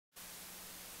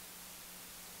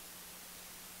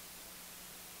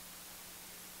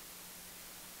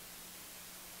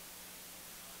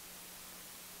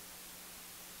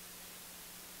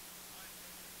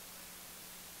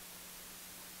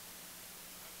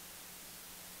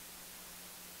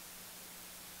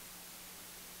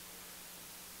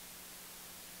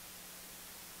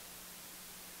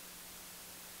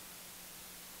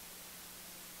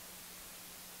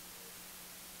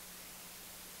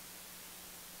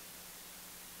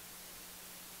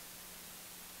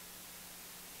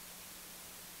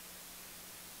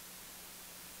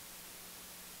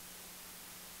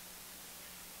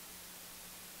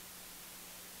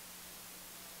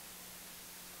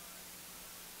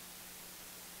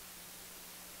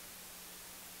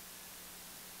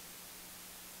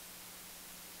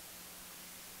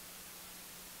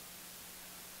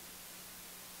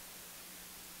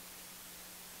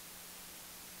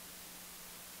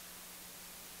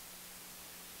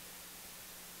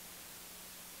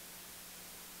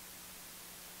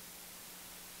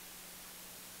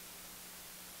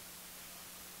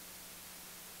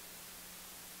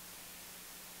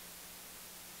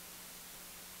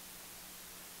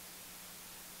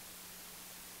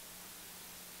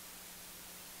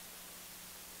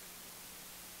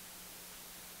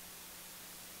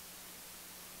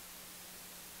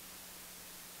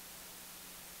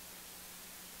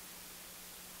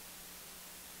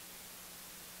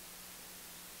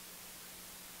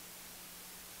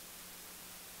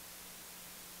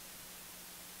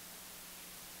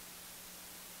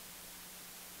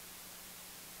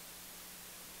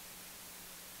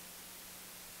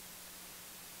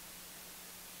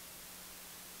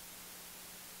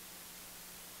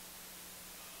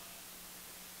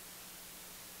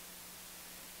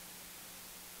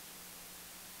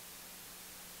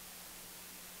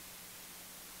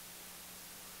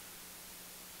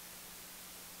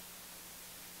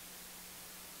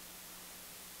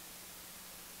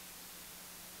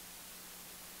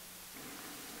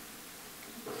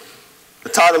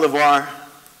title of our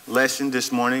lesson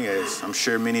this morning, as I'm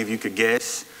sure many of you could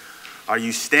guess, are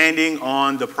you standing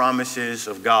on the promises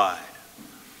of God?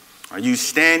 Are you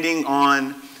standing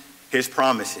on his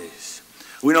promises?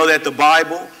 We know that the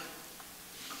Bible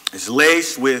is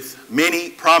laced with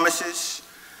many promises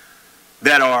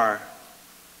that are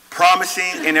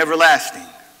promising and everlasting.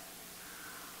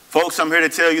 Folks, I'm here to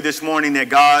tell you this morning that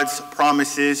God's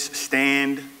promises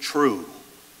stand true.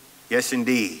 Yes,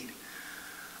 indeed.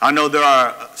 I know there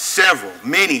are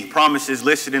many promises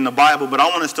listed in the Bible, but I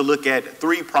want us to look at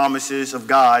three promises of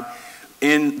God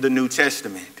in the New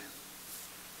Testament.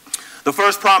 The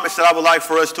first promise that I would like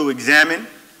for us to examine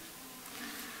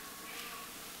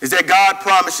is that God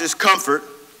promises comfort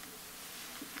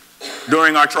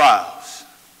during our trials.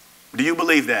 Do you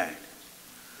believe that?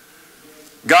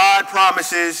 God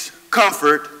promises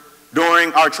comfort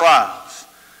during our trials.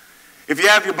 If you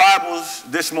have your Bibles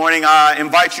this morning, I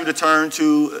invite you to turn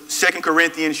to 2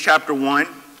 Corinthians chapter 1.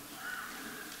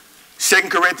 2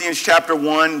 Corinthians chapter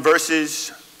 1, verses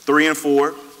 3 and 4.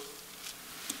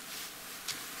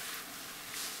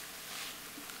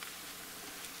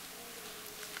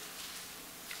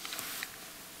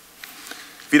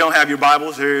 If you don't have your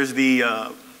Bibles, there's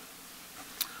the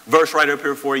verse right up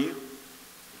here for you.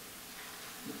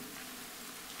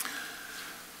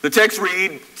 The text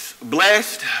reads,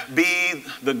 "Blessed be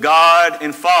the God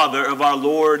and Father of our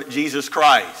Lord Jesus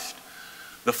Christ,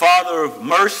 the Father of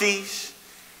mercies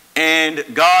and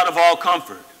God of all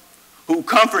comfort, who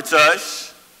comforts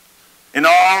us in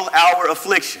all our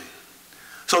affliction,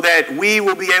 so that we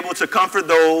will be able to comfort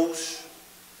those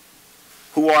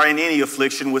who are in any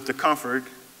affliction with the comfort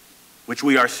which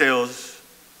we ourselves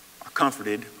are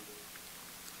comforted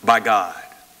by God."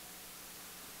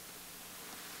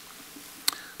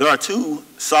 There are two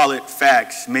solid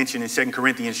facts mentioned in 2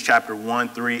 Corinthians chapter 1,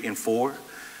 3, and 4.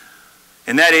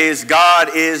 And that is,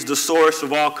 God is the source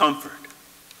of all comfort.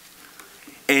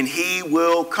 And he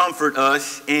will comfort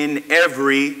us in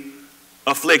every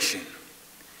affliction.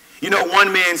 You know,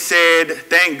 one man said,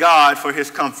 "Thank God for his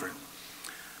comfort,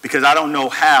 because I don't know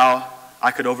how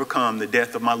I could overcome the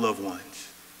death of my loved ones."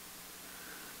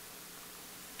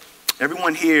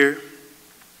 Everyone here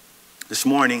this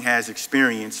morning has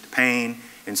experienced pain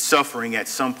and suffering at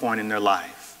some point in their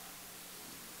life.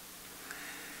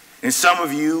 And some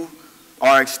of you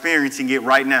are experiencing it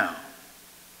right now.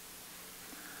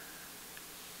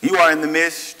 You are in the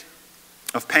midst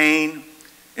of pain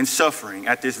and suffering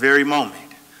at this very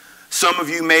moment. Some of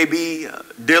you may be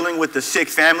dealing with a sick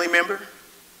family member.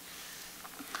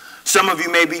 Some of you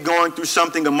may be going through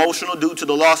something emotional due to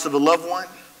the loss of a loved one.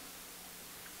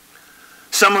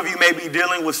 Some of you may be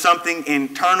dealing with something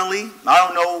internally. I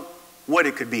don't know what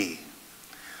it could be.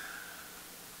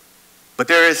 But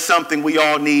there is something we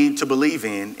all need to believe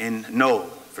in and know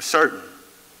for certain.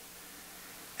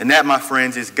 And that, my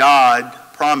friends, is God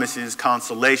promises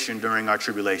consolation during our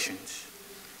tribulations.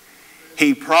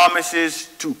 He promises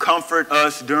to comfort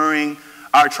us during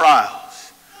our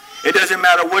trials. It doesn't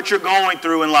matter what you're going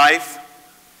through in life.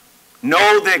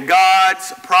 Know that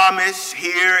God's promise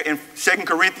here in 2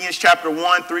 Corinthians chapter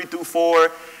 1, 3 through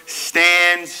 4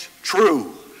 stands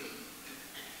true.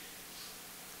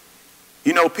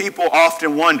 You know, people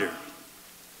often wonder,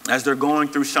 as they're going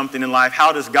through something in life,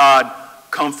 how does God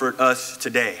comfort us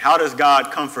today? How does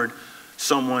God comfort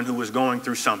someone who is going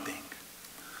through something?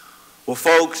 Well,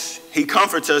 folks, he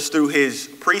comforts us through his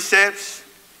precepts,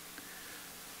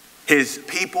 his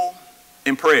people,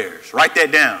 and prayers. Write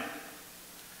that down.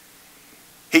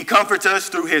 He comforts us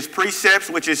through his precepts,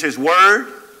 which is his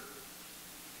word,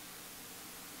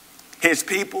 his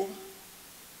people,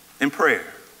 and prayer.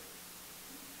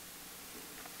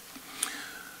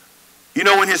 You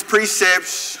know, when his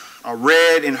precepts are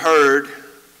read and heard,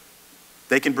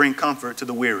 they can bring comfort to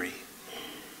the weary.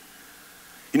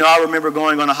 You know, I remember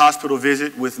going on a hospital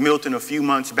visit with Milton a few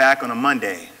months back on a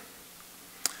Monday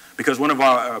because one of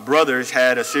our brothers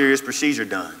had a serious procedure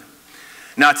done.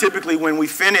 Now, typically when we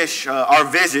finish our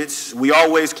visits, we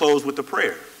always close with a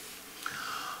prayer.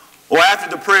 Well, after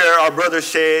the prayer, our brother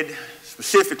said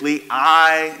specifically,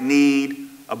 "I need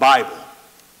a Bible.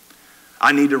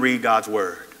 I need to read God's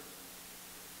word."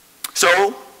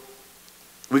 So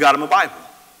we got him a Bible.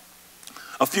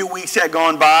 A few weeks had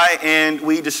gone by and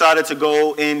we decided to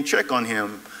go and check on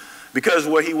him because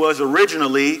where he was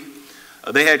originally,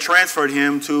 they had transferred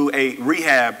him to a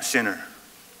rehab center.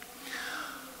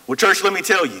 Well, church, let me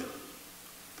tell you,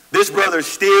 this brother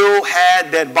still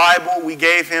had that Bible we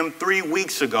gave him 3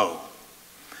 weeks ago.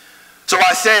 So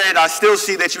I said, "I still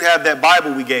see that you have that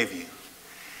Bible we gave you."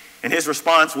 And his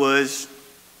response was,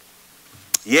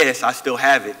 "Yes, I still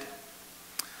have it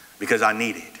because I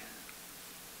need it."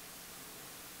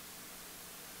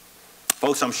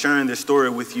 Folks, I'm sharing this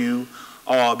story with you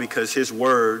all because his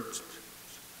word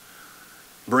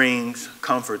brings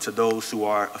comfort to those who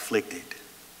are afflicted.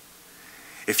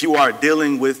 If you are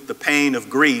dealing with the pain of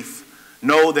grief,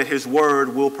 know that his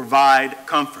word will provide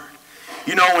comfort.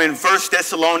 You know, in 1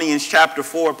 Thessalonians chapter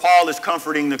 4, Paul is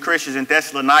comforting the Christians in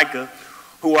Thessalonica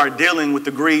who are dealing with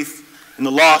the grief and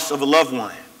the loss of a loved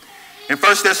one. In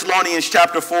 1 Thessalonians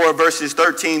chapter 4, verses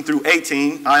 13 through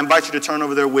 18, I invite you to turn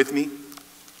over there with me.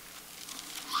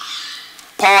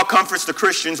 Paul comforts the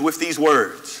Christians with these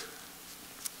words.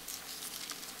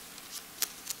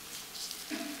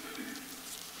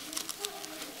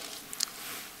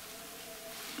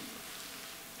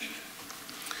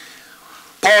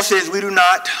 Paul says, we do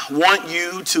not want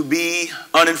you to be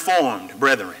uninformed,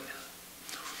 brethren,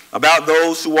 about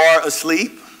those who are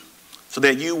asleep, so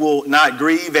that you will not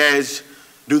grieve as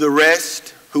do the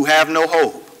rest who have no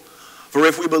hope. For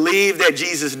if we believe that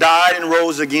Jesus died and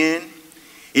rose again,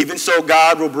 even so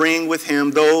God will bring with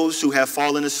him those who have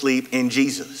fallen asleep in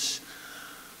Jesus.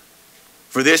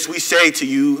 For this we say to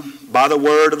you by the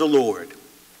word of the Lord,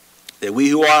 that we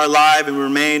who are alive and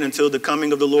remain until the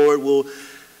coming of the Lord will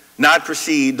not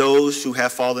precede those who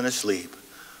have fallen asleep.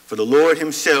 For the Lord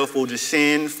himself will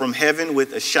descend from heaven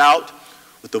with a shout,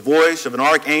 with the voice of an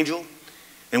archangel,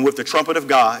 and with the trumpet of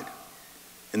God,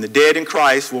 and the dead in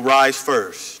Christ will rise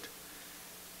first.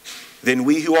 Then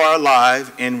we who are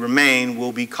alive and remain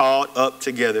will be caught up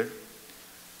together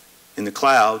in the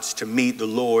clouds to meet the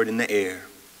Lord in the air,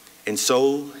 and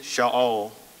so shall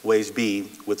always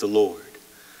be with the Lord.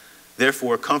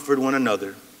 Therefore, comfort one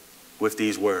another with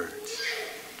these words.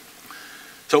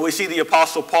 So we see the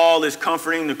Apostle Paul is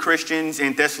comforting the Christians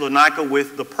in Thessalonica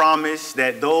with the promise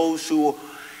that those who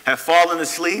have fallen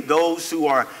asleep, those who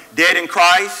are dead in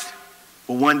Christ,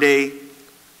 will one day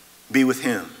be with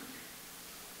him.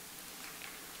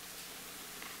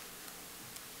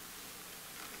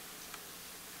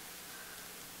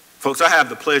 Folks, I have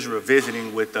the pleasure of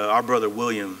visiting with our brother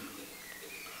William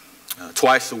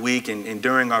twice a week, and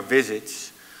during our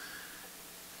visits,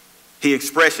 he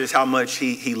expresses how much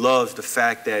he loves the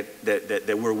fact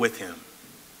that we're with him.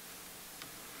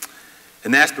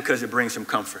 And that's because it brings him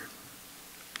comfort.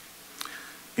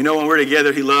 You know, when we're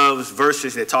together, he loves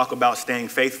verses that talk about staying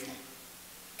faithful.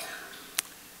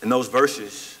 And those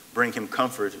verses bring him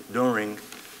comfort during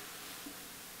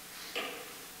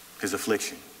his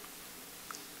affliction.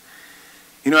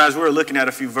 You know, as we're looking at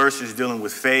a few verses dealing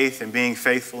with faith and being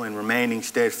faithful and remaining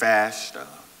steadfast,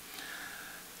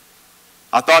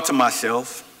 I thought to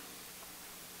myself,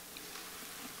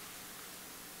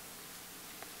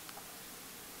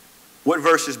 what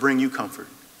verses bring you comfort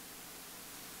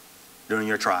during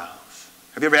your trials?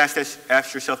 Have you ever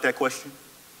asked yourself that question?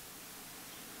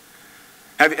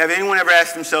 Have anyone ever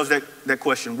asked themselves that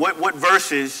question? What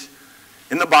verses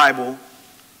in the Bible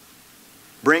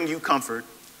bring you comfort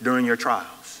during your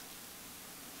trials?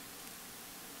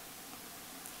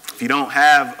 If you don't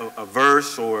have a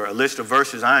verse or a list of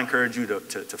verses, I encourage you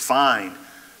to find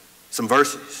some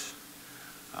verses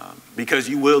because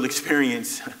you will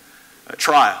experience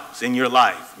trials in your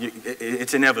life.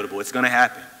 It's inevitable. It's going to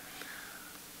happen.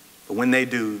 But when they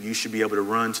do, you should be able to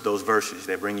run to those verses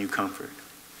that bring you comfort.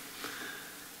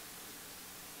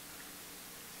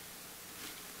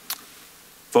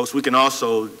 Folks, we can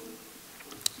also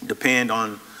depend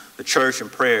on the church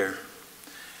and prayer,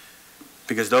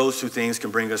 because those two things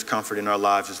can bring us comfort in our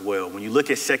lives as well. When you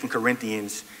look at 2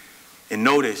 Corinthians and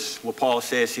notice what Paul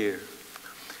says here,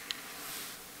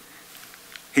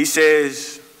 he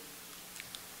says,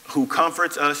 who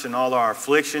comforts us in all our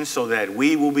afflictions, so that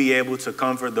we will be able to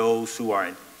comfort those who are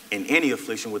in any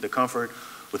affliction with the comfort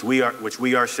which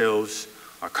we ourselves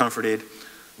are comforted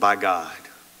by God.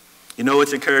 You know,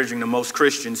 it's encouraging to most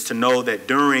Christians to know that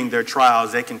during their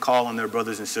trials, they can call on their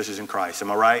brothers and sisters in Christ. Am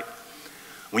I right?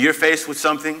 When you're faced with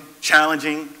something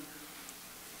challenging,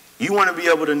 you want to be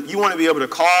able to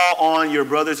call on your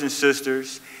brothers and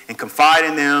sisters and confide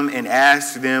in them and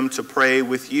ask them to pray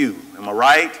with you. Am I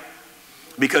right?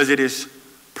 Because it is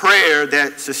prayer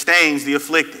that sustains the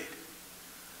afflicted.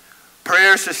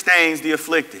 Prayer sustains the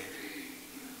afflicted.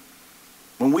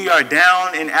 When we are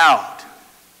down and out,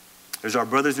 there's our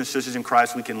brothers and sisters in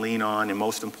Christ we can lean on, and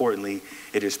most importantly,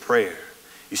 it is prayer.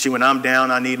 You see, when I'm down,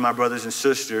 I need my brothers and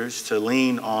sisters to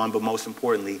lean on, but most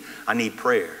importantly, I need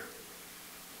prayer.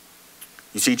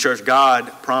 You see, church,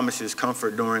 God promises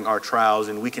comfort during our trials,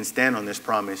 and we can stand on this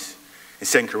promise in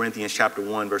 2 Corinthians chapter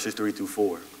 1, verses 3 through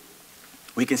 4.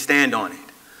 We can stand on it.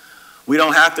 We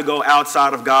don't have to go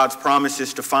outside of God's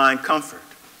promises to find comfort.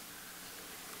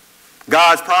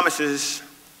 God's promises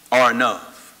are enough.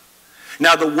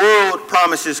 Now, the world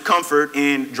promises comfort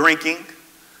in drinking,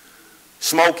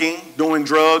 smoking, doing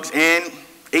drugs, and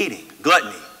eating,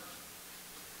 gluttony.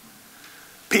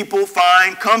 People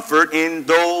find comfort in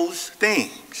those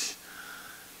things.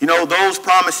 You know, those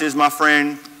promises, my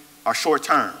friend, are short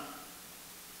term.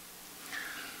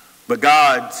 But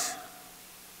God's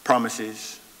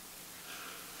promises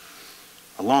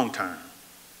are long term.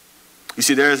 You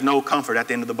see, there is no comfort at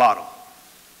the end of the bottle.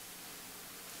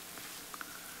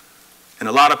 And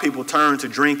a lot of people turn to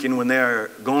drinking when they're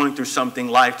going through something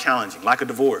life-challenging, like a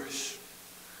divorce.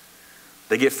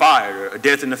 They get fired, or a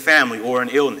death in the family, or an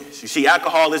illness. You see,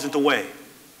 alcohol isn't the way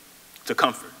to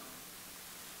comfort.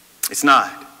 It's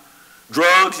not.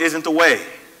 Drugs isn't the way.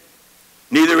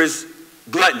 Neither is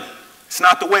gluttony. It's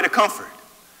not the way to comfort.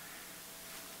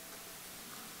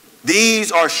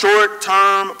 These are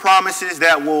short-term promises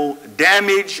that will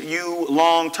damage you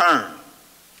long-term.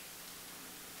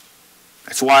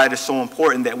 That's why it is so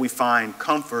important that we find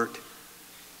comfort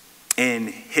in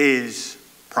His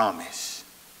promise,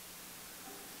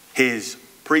 His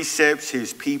precepts,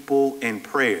 His people, and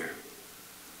prayer.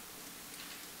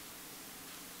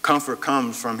 Comfort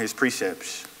comes from His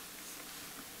precepts.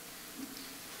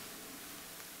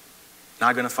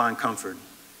 Not going to find comfort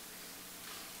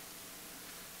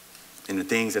in the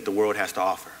things that the world has to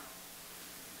offer.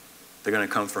 They're going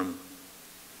to come from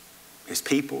His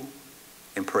people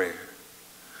and prayer.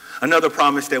 Another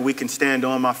promise that we can stand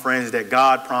on, my friends, is that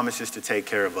God promises to take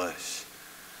care of us.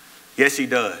 Yes, He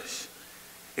does.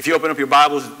 If you open up your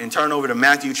Bibles and turn over to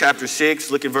Matthew chapter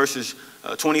 6, look at verses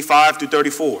 25 through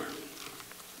 34.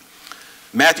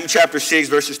 Matthew chapter 6,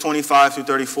 verses 25 through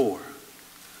 34.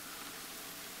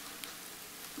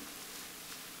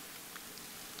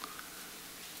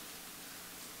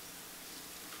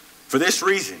 For this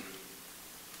reason,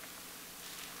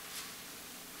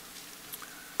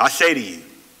 I say to you,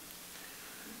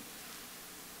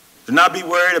 do not be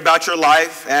worried about your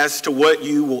life as to what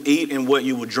you will eat and what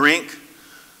you will drink,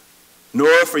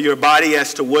 nor for your body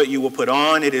as to what you will put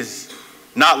on. It is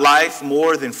not life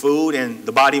more than food, and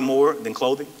the body more than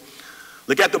clothing.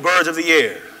 Look at the birds of the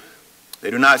air.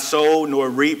 They do not sow, nor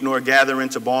reap, nor gather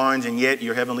into barns, and yet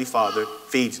your heavenly Father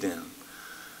feeds them.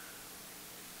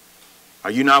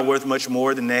 Are you not worth much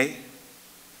more than they?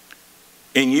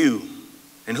 And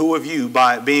who of you,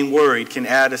 by being worried, can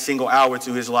add a single hour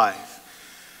to his life?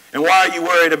 And why are you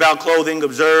worried about clothing?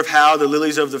 Observe how the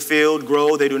lilies of the field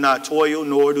grow. They do not toil,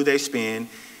 nor do they spin.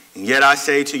 And yet I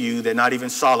say to you that not even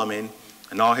Solomon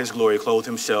in all his glory clothed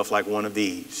himself like one of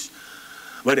these.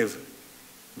 But if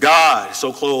God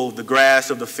so clothed the grass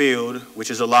of the field,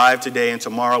 which is alive today and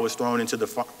tomorrow is thrown into the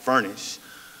furnace,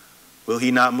 will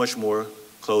He not much more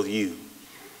clothe you,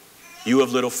 you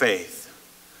of little faith?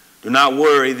 Do not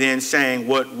worry then, saying,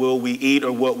 what will we eat,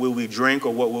 or what will we drink,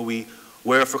 or what will we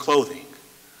wear for clothing?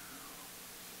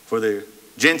 For the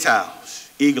Gentiles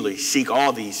eagerly seek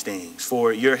all these things,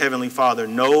 for your heavenly Father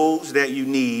knows that you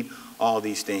need all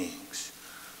these things.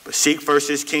 But seek first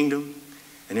His kingdom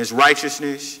and His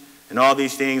righteousness, and all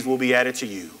these things will be added to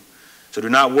you. So do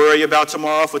not worry about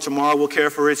tomorrow, for tomorrow will care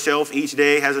for itself. Each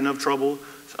day has enough trouble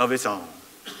of its own.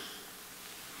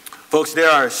 Folks, there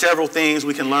are several things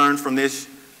we can learn from this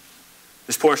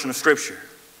portion of Scripture.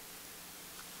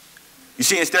 You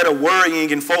see, instead of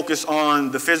worrying and focus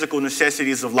on the physical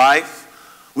necessities of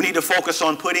life, we need to focus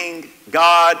on putting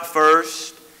God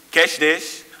first, catch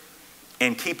this,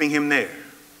 and keeping Him there.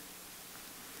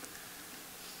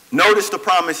 Notice the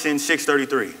promise in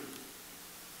 6:33.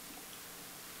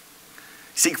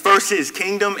 Seek first His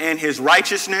kingdom and His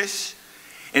righteousness,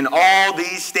 and all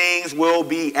these things will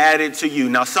be added to you.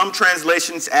 Now, some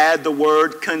translations add the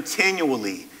word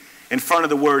continually in front of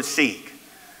the word seek.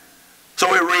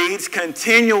 So it reads,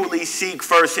 continually seek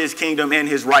first His kingdom and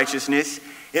His righteousness,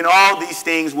 and all these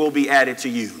things will be added to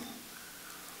you.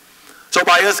 So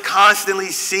by us constantly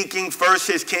seeking first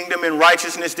His kingdom and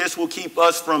righteousness, this will keep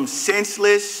us from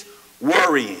senseless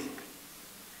worrying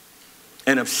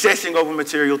and obsessing over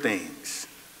material things.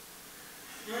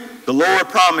 The Lord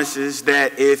promises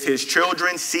that if His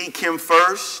children seek Him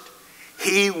first,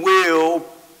 He will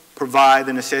provide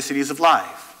the necessities of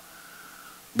life.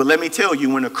 But let me tell you,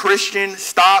 when a Christian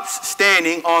stops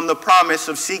standing on the promise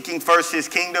of seeking first His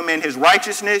kingdom and His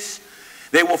righteousness,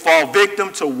 they will fall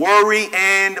victim to worry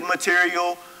and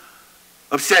material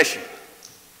obsession.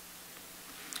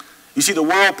 You see, the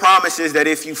world promises that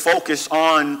if you focus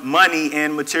on money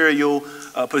and material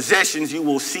possessions, you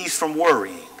will cease from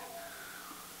worrying.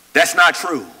 That's not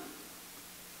true.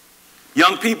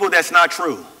 Young people, that's not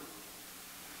true.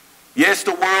 Yes,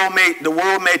 the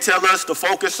world may tell us to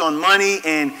focus on money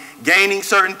and gaining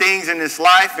certain things in this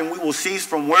life, and we will cease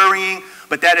from worrying,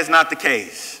 but that is not the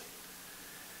case.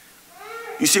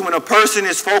 You see, when a person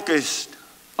is focused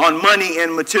on money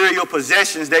and material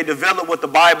possessions, they develop what the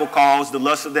Bible calls the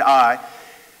lust of the eye.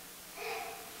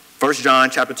 1 John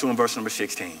chapter 2 and verse number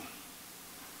 16.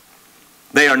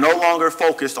 They are no longer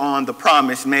focused on the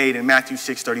promise made in Matthew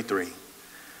 6:33.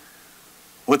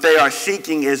 What they are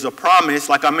seeking is a promise,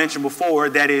 like I mentioned before,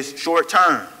 that is short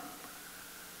term.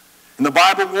 And the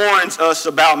Bible warns us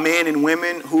about men and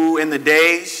women who in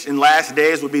last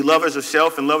days would be lovers of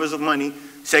self and lovers of money.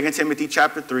 2 Timothy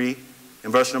chapter 3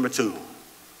 and verse number 2.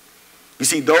 You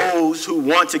see, those who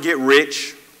want to get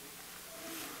rich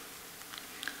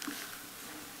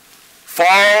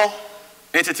fall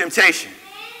into temptation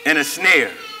and a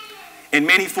snare and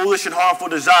many foolish and harmful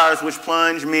desires which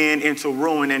plunge men into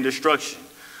ruin and destruction.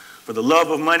 For the love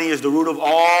of money is the root of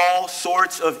all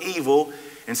sorts of evil,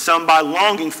 and some by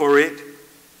longing for it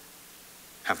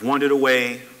have wandered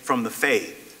away from the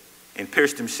faith and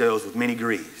pierced themselves with many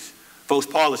griefs. Folks,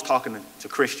 Paul is talking to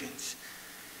Christians.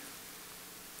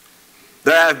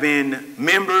 There have been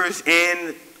members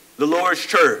in the Lord's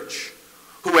church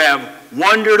who have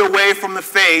wandered away from the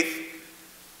faith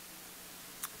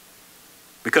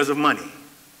because of money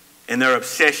and their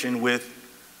obsession with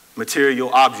material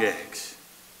objects.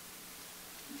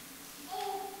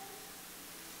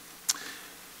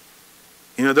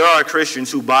 You know, there are Christians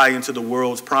who buy into the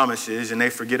world's promises and they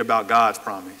forget about God's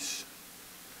promise.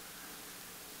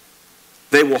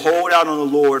 They will hold out on the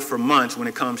Lord for months when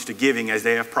it comes to giving as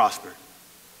they have prospered.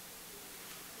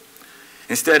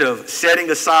 Instead of setting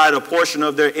aside a portion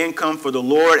of their income for the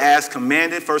Lord as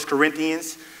commanded, 1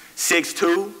 Corinthians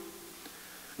 6:2,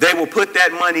 they will put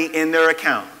that money in their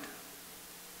account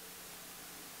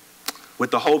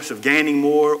with the hopes of gaining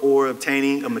more or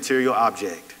obtaining a material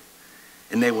object.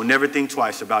 And they will never think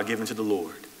twice about giving to the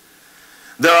Lord.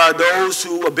 There are those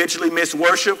who habitually miss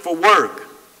worship for work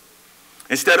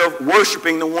instead of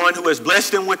worshiping the one who has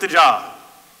blessed them with the job.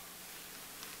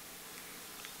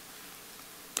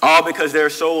 All because they're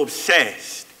so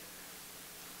obsessed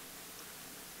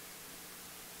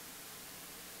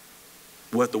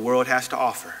with what the world has to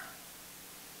offer.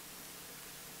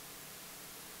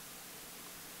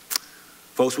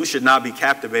 Folks, we should not be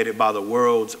captivated by the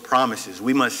world's promises.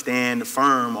 We must stand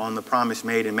firm on the promise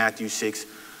made in Matthew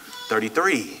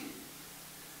 6:33.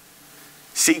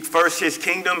 Seek first his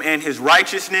kingdom and his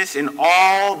righteousness, and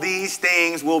all these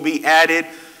things will be added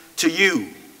to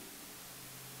you.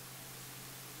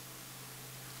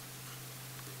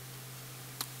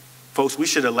 Folks, we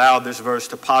should allow this verse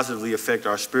to positively affect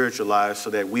our spiritual lives so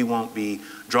that we won't be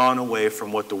drawn away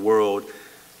from what the world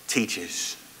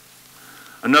teaches.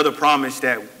 Another promise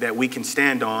that we can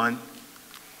stand on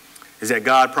is that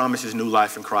God promises new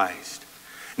life in Christ.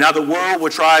 Now, the world will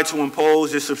try to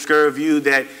impose this obscure view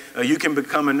that you can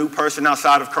become a new person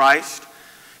outside of Christ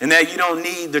and that you don't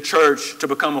need the church to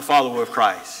become a follower of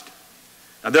Christ.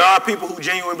 Now, there are people who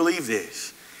genuinely believe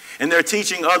this, and they're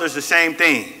teaching others the same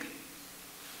thing.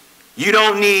 You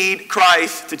don't need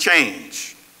Christ to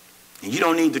change, and you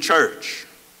don't need the church.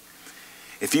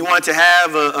 If you want to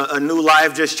have a new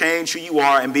life, just change who you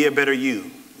are and be a better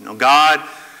you. You know, God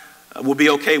will be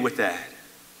okay with that.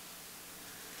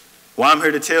 Well, I'm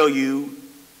here to tell you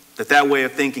that that way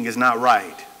of thinking is not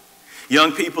right.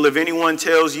 Young people, if anyone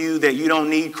tells you that you don't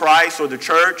need Christ or the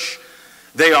church,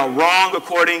 they are wrong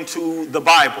according to the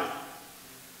Bible.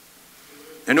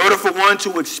 In order for one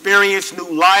to experience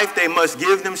new life, they must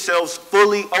give themselves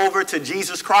fully over to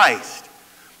Jesus Christ.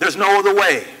 There's no other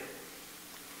way.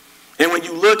 And when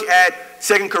you look at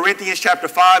 2 Corinthians chapter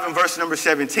 5 and verse number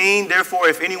 17, therefore,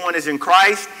 if anyone is in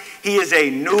Christ, he is a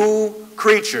new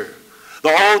creature. The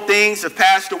old things have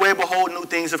passed away, behold, new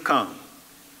things have come.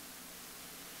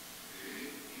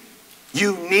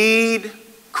 You need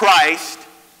Christ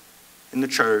in the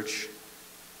church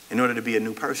in order to be a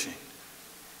new person,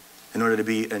 in order to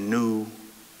be a new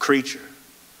creature.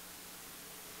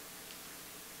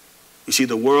 You see,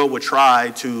 the world will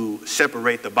try to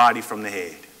separate the body from the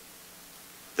head.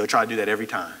 They'll try to do that every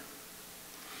time.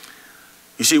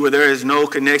 You see, where there is no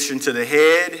connection to the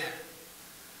head,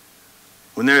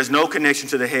 when there is no connection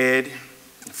to the head,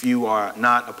 if you are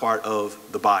not a part of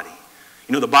the body.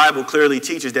 You know, the Bible clearly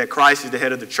teaches that Christ is the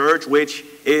head of the church, which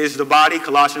is the body,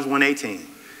 Colossians 1:18.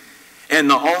 And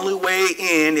the only way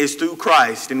in is through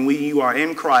Christ. And when you are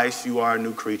in Christ, you are a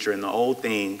new creature, and the old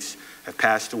things have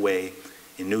passed away,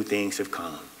 and new things have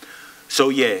come. So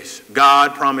yes,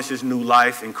 God promises new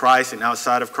life in Christ, and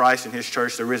outside of Christ and his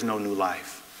church, there is no new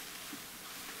life.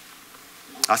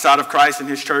 Outside of Christ and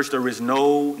his church, there is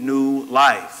no new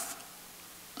life.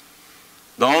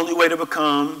 The only way to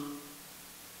become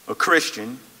a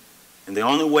Christian, and the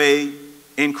only way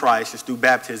in Christ is through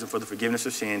baptism for the forgiveness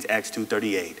of sins, Acts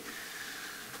 2:38.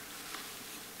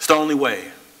 It's the only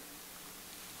way.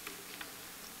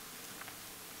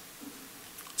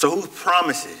 So whose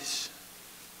promises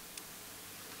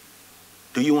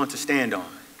do you want to stand on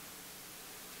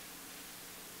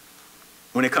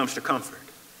when it comes to comfort?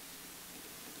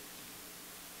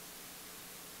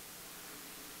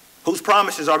 Whose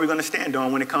promises are we going to stand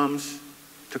on when it comes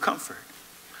to comfort?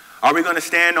 Are we going to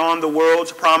stand on the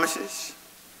world's promises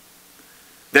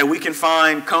that we can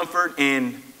find comfort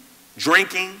in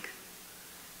drinking,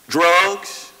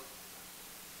 drugs,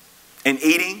 and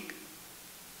eating?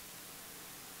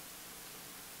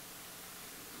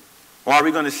 Or are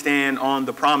we going to stand on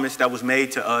the promise that was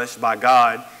made to us by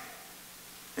God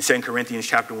in 2 Corinthians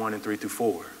chapter 1 and 3 through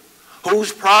 4?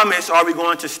 Whose promise are we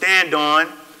going to stand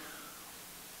on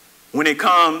when it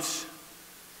comes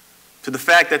to the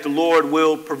fact that the Lord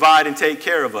will provide and take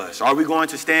care of us? Are we going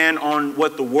to stand on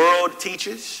what the world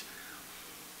teaches?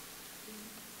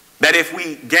 That if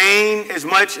we gain as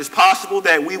much as possible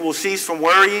that we will cease from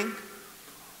worrying?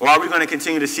 Or are we going to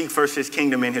continue to seek first his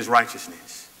kingdom and his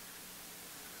righteousness?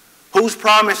 Whose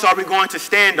promise are we going to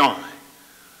stand on?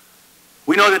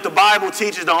 We know that the Bible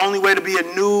teaches the only way to be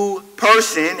a new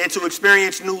person and to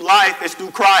experience new life is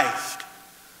through Christ.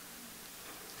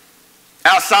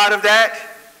 Outside of that,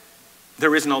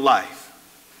 there is no life.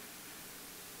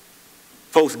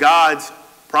 Folks, God's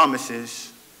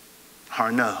promises are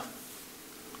enough.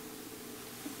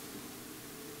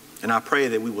 And I pray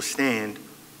that we will stand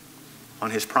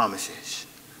on his promises.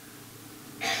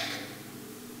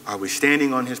 Are we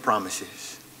standing on his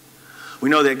promises? We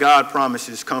know that God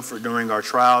promises comfort during our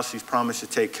trials. He's promised to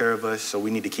take care of us, so we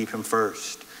need to keep him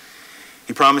first.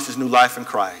 He promises new life in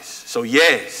Christ. So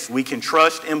yes, we can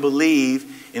trust and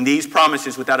believe in these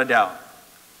promises without a doubt.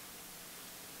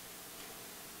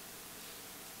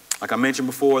 Like I mentioned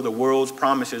before, the world's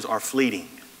promises are fleeting,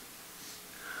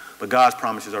 but God's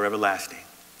promises are everlasting.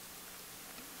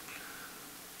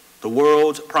 The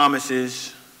world's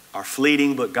promises are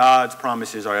fleeting, but God's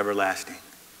promises are everlasting.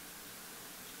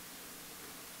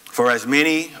 For as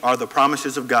many are the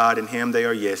promises of God, in him they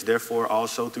are yes. Therefore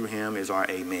also through him is our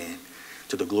amen,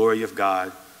 to the glory of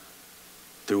God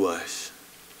through us.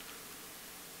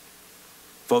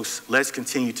 Folks, let's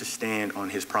continue to stand on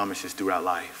his promises throughout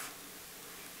life.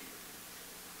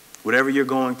 Whatever you're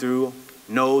going through,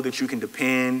 know that you can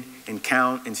depend and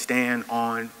count and stand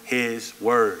on his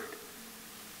word.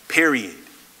 Period.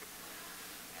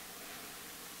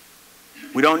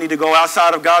 We don't need to go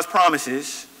outside of God's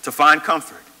promises to find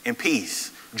comfort and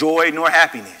peace, joy, nor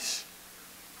happiness.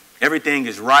 Everything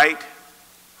is right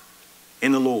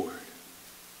in the Lord.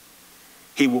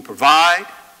 He will provide,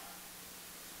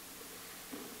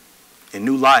 and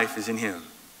new life is in him,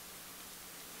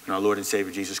 in our Lord and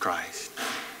Savior Jesus Christ.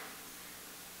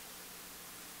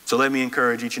 So let me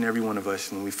encourage each and every one of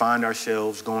us, when we find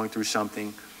ourselves going through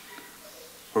something,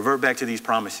 revert back to these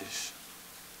promises.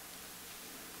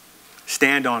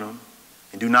 Stand on them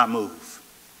and do not move.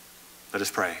 Let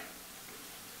us pray.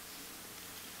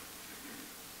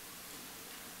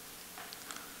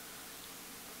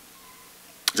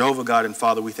 Jehovah God and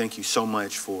Father, we thank you so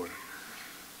much for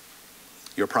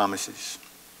your promises.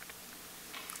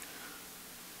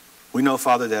 We know,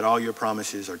 Father, that all your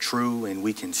promises are true and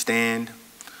we can stand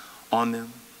on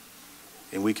them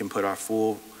and we can put our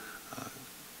full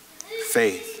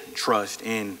faith and trust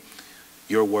in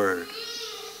your word.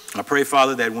 I pray,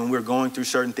 Father, that when we're going through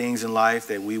certain things in life,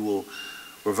 that we will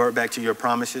revert back to your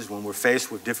promises. When we're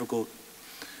faced with difficult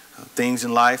things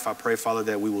in life, I pray, Father,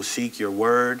 that we will seek your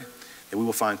word, that we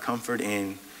will find comfort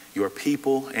in your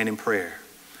people and in prayer.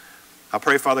 I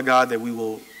pray, Father God, that we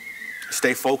will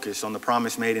stay focused on the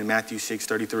promise made in Matthew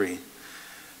 6:33,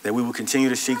 that we will continue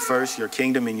to seek first your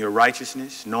kingdom and your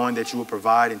righteousness, knowing that you will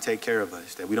provide and take care of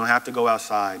us, that we don't have to go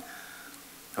outside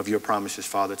of your promises,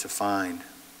 Father, to find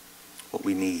what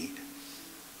we need.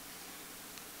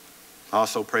 I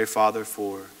also pray, Father,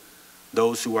 for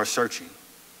those who are searching,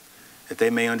 that they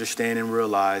may understand and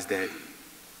realize that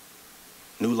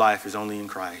new life is only in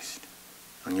Christ,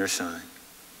 on your Son.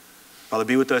 Father,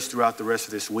 be with us throughout the rest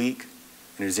of this week,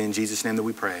 and it is in Jesus' name that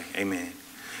we pray. Amen.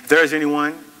 If there is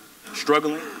anyone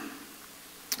struggling,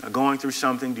 going through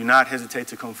something, do not hesitate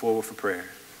to come forward for prayer.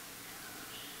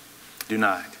 Do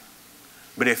not.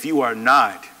 But if you are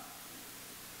not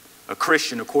a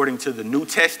Christian according to the New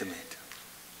Testament,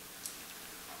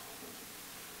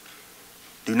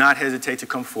 do not hesitate to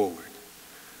come forward.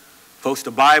 Folks,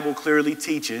 the Bible clearly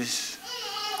teaches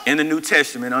in the New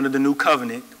Testament, under the New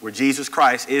Covenant, where Jesus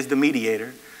Christ is the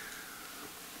mediator,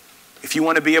 if you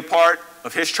want to be a part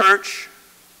of his church,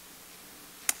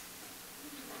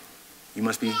 You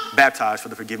must be baptized for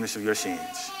the forgiveness of your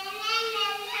sins.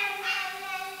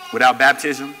 Without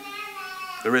baptism,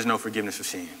 there is no forgiveness of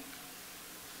sin.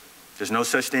 There's no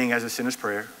such thing as a sinner's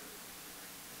prayer,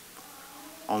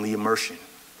 only immersion.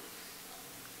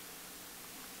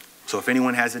 So if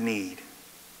anyone has a need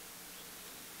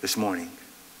this morning,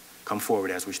 come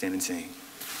forward as we stand and sing.